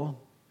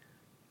all,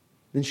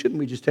 then shouldn't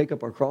we just take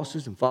up our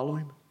crosses and follow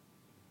him?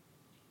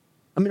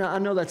 I mean, I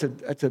know that's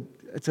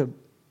a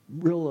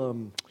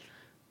real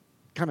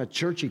kind of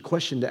churchy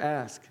question to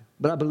ask,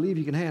 but I believe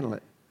you can handle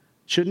it.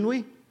 Shouldn't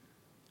we?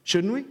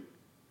 Shouldn't we?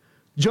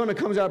 Jonah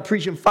comes out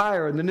preaching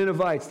fire, and the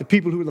Ninevites, the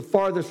people who were the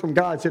farthest from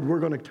God, said, we're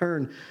going to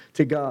turn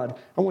to God.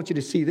 I want you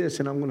to see this,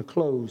 and I'm going to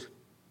close.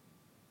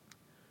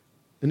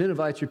 The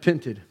Ninevites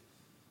repented.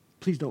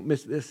 Please don't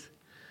miss this.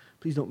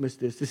 Please don't miss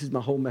this. This is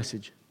my whole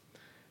message.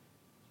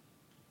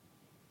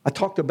 I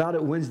talked about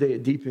it Wednesday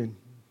at Deep End,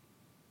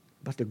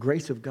 about the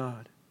grace of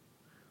God.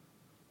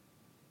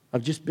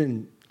 I've just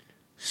been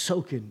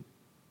soaking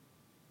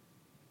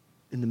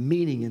in the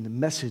meaning and the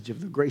message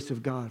of the grace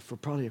of God for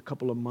probably a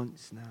couple of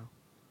months now.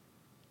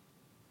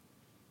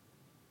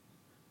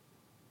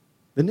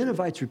 The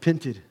Ninevites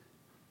repented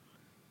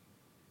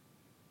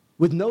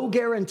with no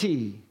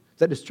guarantee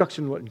that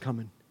destruction wasn't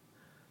coming.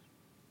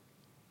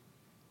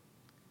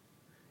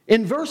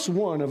 In verse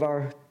 1 of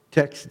our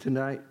text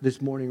tonight,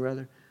 this morning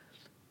rather,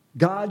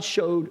 God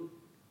showed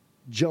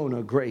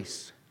Jonah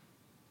grace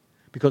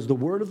because the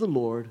word of the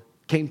Lord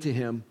came to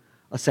him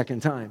a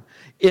second time.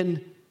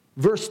 In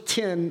verse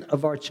 10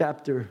 of our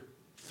chapter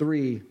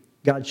 3,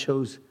 God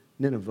shows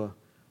Nineveh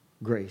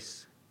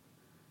grace.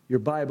 Your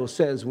Bible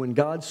says, when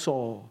God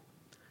saw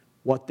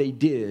what they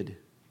did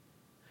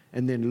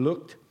and then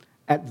looked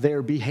at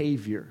their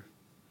behavior.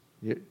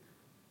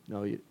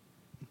 No, you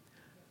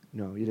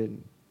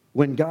didn't.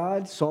 When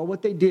God saw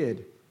what they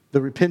did,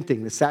 the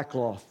repenting, the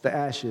sackcloth, the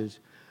ashes,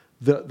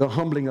 the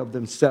humbling of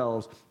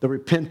themselves, the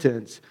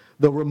repentance,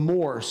 the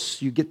remorse,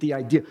 you get the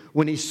idea.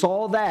 When he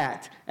saw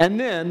that, and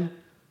then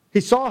he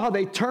saw how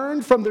they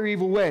turned from their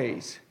evil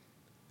ways.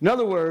 In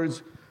other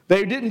words,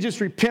 they didn't just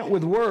repent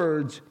with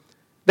words,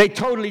 they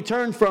totally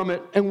turned from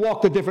it and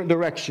walked a different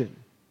direction.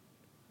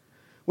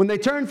 When they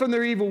turned from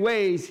their evil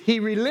ways, he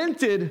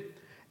relented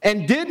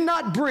and did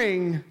not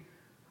bring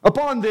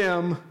upon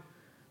them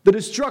the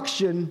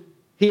destruction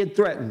he had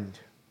threatened.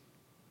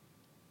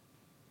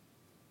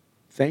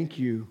 Thank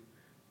you,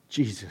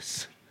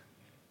 Jesus.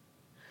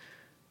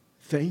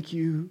 Thank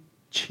you,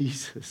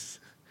 Jesus,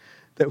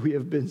 that we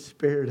have been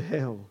spared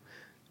hell.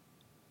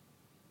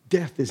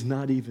 Death is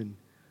not even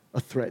a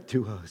threat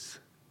to us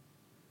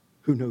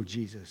who know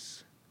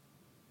Jesus.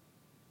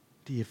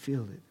 Do you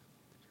feel it?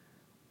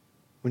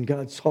 When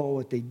God saw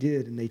what they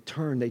did and they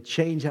turned, they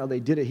changed how they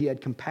did it. He had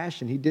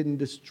compassion. He didn't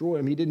destroy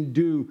them. He didn't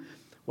do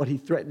what he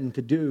threatened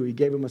to do. He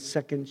gave them a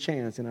second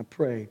chance. And I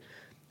pray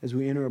as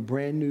we enter a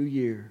brand new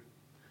year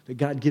that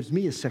God gives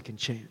me a second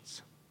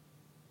chance.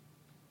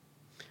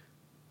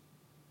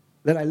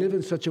 That I live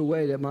in such a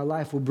way that my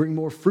life will bring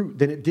more fruit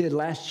than it did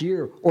last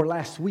year or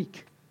last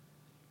week.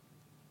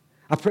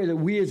 I pray that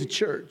we as a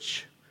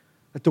church,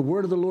 that the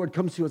word of the Lord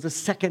comes to us a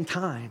second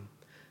time,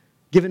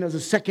 giving us a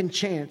second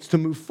chance to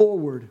move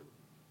forward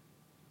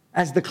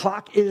as the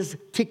clock is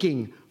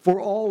ticking for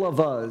all of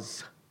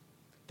us,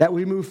 that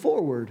we move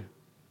forward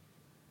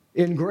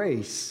in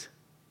grace,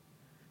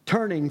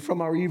 turning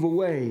from our evil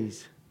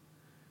ways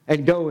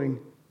and going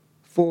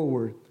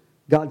forward.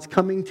 God's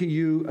coming to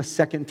you a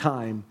second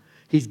time.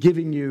 He's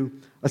giving you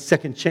a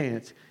second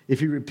chance.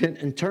 If you repent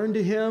and turn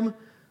to him,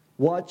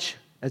 watch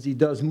as he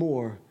does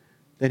more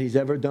than he's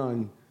ever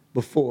done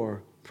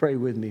before. Pray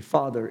with me.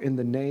 Father, in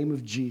the name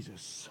of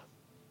Jesus,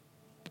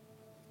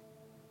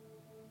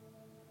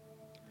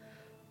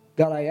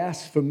 God, I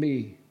ask for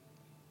me,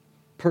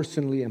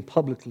 personally and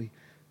publicly,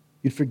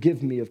 You'd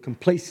forgive me of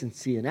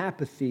complacency and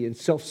apathy and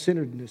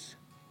self-centeredness.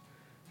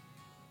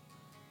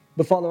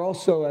 But Father,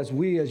 also as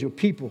your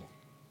people,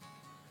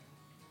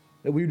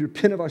 that we would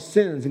repent of our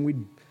sins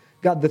and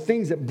God, the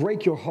things that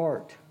break your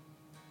heart.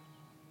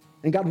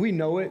 And God, we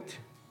know it.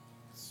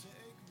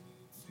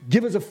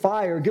 Give us a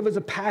fire, give us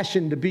a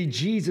passion to be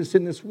Jesus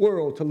in this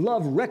world, to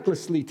love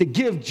recklessly, to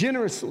give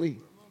generously.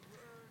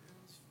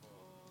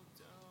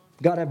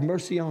 God, have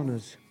mercy on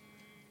us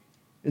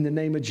in the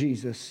name of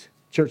Jesus.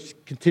 Church,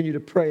 continue to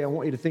pray. I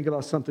want you to think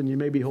about something you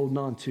may be holding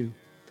on to.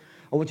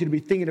 I want you to be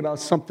thinking about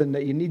something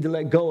that you need to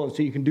let go of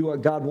so you can do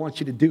what God wants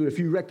you to do. If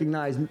you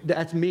recognize,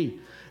 that's me,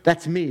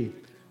 that's me,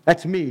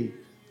 that's me.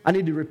 I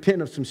need to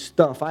repent of some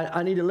stuff.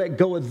 I need to let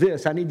go of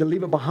this. I need to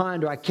leave it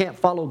behind, or I can't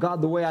follow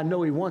God the way I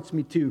know He wants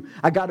me to.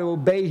 I got to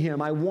obey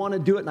Him. I want to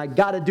do it, and I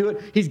got to do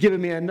it. He's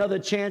given me another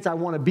chance. I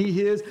want to be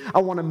His. I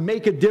want to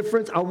make a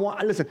difference. I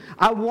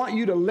want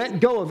you to let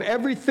go of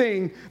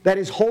everything that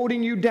is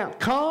holding you down.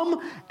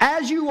 Come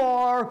as you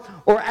are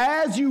or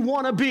as you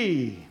want to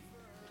be.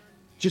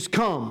 Just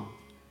come.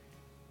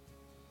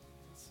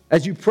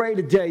 As you pray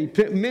today,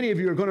 many of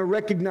you are going to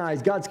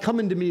recognize God's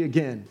coming to me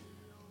again.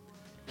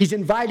 He's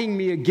inviting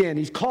me again.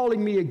 He's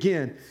calling me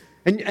again.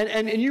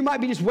 And you might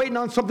be just waiting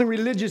on something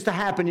religious to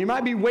happen. You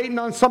might be waiting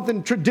on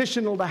something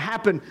traditional to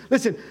happen.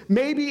 Listen,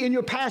 maybe in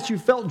your past you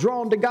felt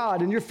drawn to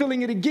God and you're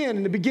feeling it again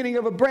in the beginning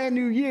of a brand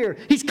new year.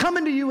 He's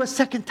coming to you a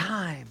second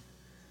time.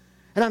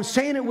 And I'm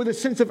saying it with a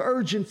sense of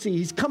urgency.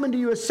 He's coming to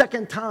you a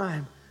second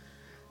time.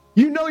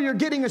 You know you're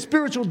getting a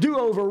spiritual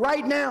do-over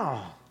right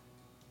now.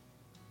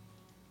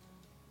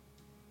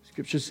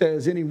 Scripture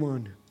says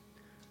anyone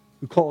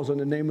who calls on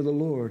the name of the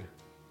Lord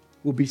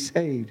will be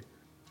saved.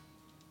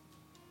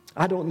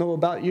 I don't know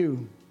about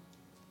you,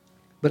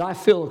 but I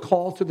feel a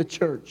call to the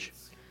church.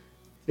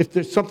 If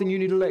there's something you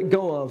need to let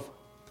go of,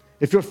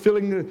 if you're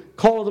feeling the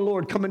call of the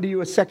Lord coming to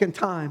you a second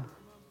time,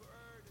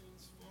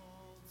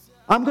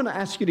 I'm going to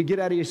ask you to get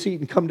out of your seat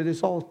and come to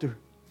this altar.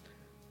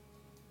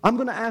 I'm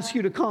going to ask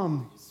you to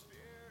come.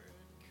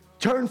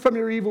 Turn from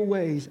your evil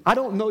ways. I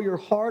don't know your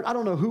heart. I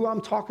don't know who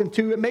I'm talking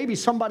to. It may be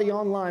somebody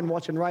online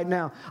watching right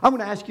now. I'm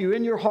going to ask you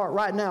in your heart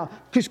right now,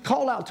 just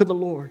call out to the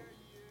Lord.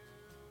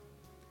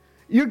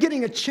 You're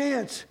getting a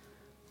chance.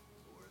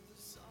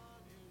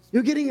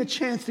 You're getting a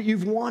chance that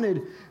you've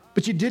wanted,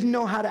 but you didn't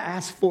know how to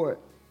ask for it.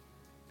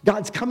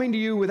 God's coming to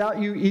you without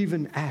you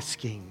even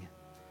asking.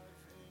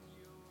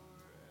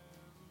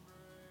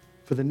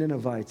 For the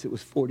Ninevites, it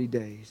was 40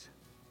 days.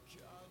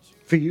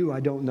 For you, I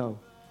don't know,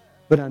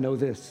 but I know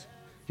this.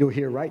 You're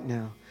here right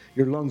now.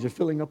 Your lungs are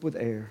filling up with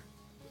air,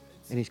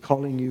 and He's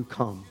calling you,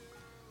 come,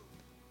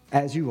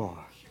 as you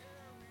are,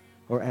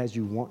 or as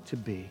you want to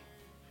be.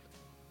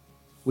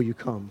 Will you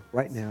come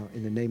right now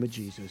in the name of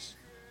Jesus?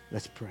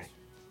 Let's pray.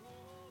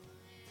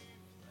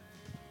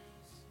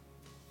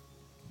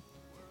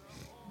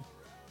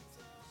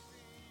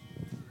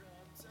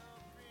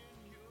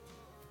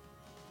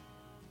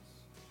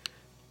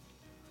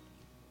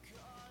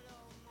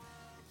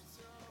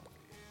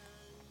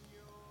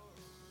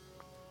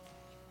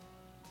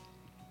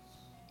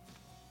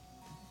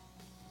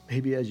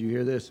 Maybe as you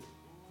hear this,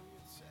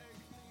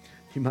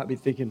 you might be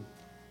thinking,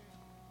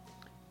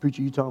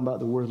 preacher, you talking about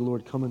the word of the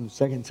Lord coming the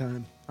second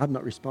time? I've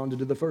not responded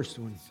to the first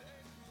one.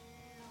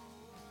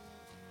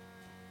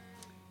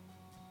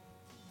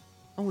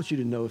 I want you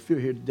to know, if you're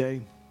here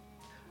today,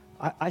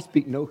 I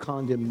speak no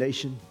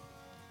condemnation.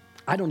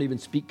 I don't even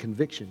speak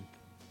conviction,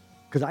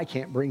 because I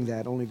can't bring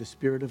that. Only the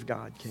Spirit of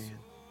God can.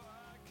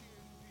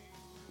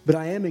 But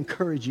I am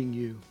encouraging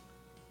you.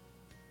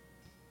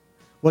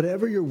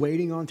 Whatever you're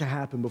waiting on to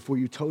happen before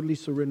you totally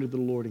surrender to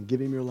the Lord and give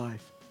Him your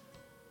life,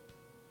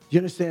 you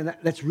understand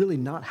that that's really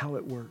not how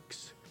it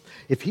works.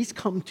 If He's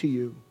come to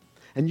you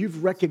and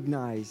you've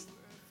recognized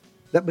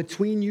that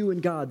between you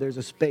and God there's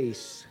a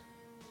space,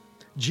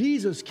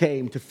 Jesus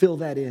came to fill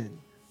that in.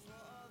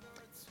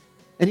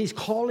 And He's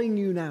calling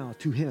you now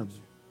to Him.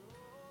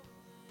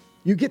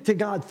 You get to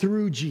God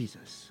through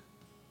Jesus.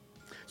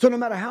 So no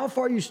matter how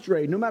far you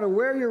stray, no matter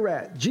where you're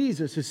at,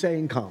 Jesus is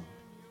saying, come.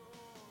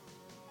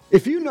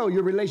 If you know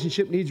your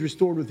relationship needs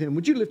restored with Him,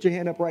 would you lift your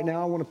hand up right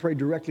now? I want to pray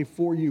directly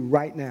for you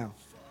right now.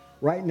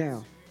 Right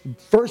now.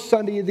 First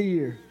Sunday of the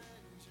year.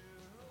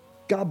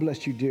 God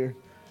bless you, dear.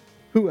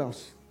 Who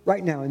else?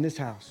 Right now in this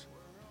house.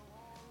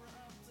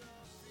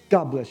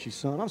 God bless you,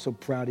 son. I'm so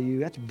proud of you.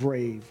 That's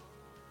brave.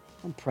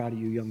 I'm proud of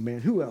you, young man.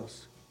 Who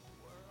else?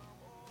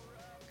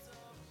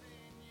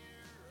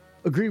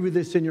 Agree with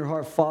this in your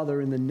heart. Father,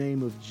 in the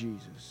name of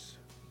Jesus,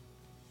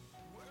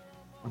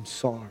 I'm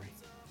sorry.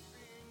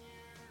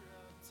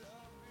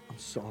 I'm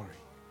sorry.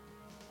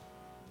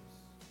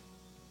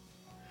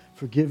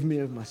 Forgive me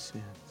of my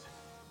sins.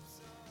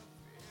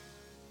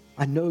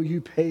 I know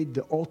you paid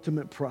the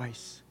ultimate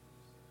price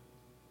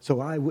so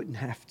I wouldn't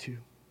have to.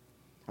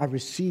 I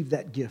received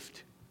that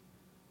gift.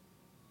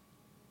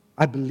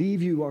 I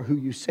believe you are who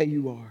you say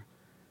you are,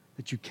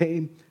 that you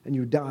came and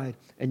you died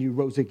and you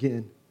rose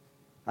again.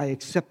 I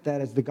accept that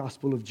as the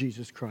gospel of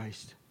Jesus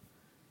Christ.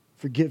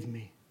 Forgive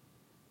me.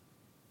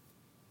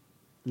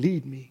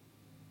 Lead me.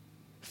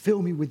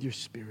 Fill me with your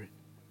Spirit.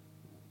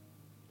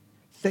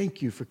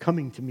 Thank you for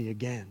coming to me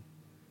again.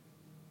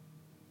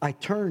 I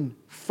turn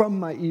from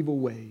my evil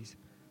ways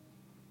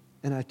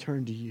and I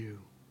turn to you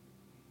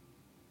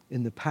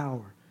in the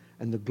power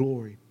and the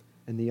glory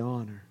and the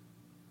honor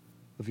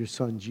of your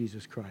Son,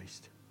 Jesus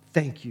Christ.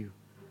 Thank you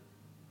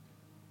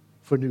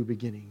for new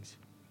beginnings.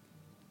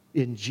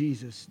 In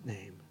Jesus'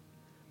 name,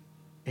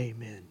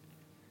 amen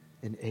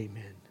and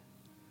amen.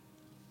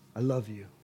 I love you.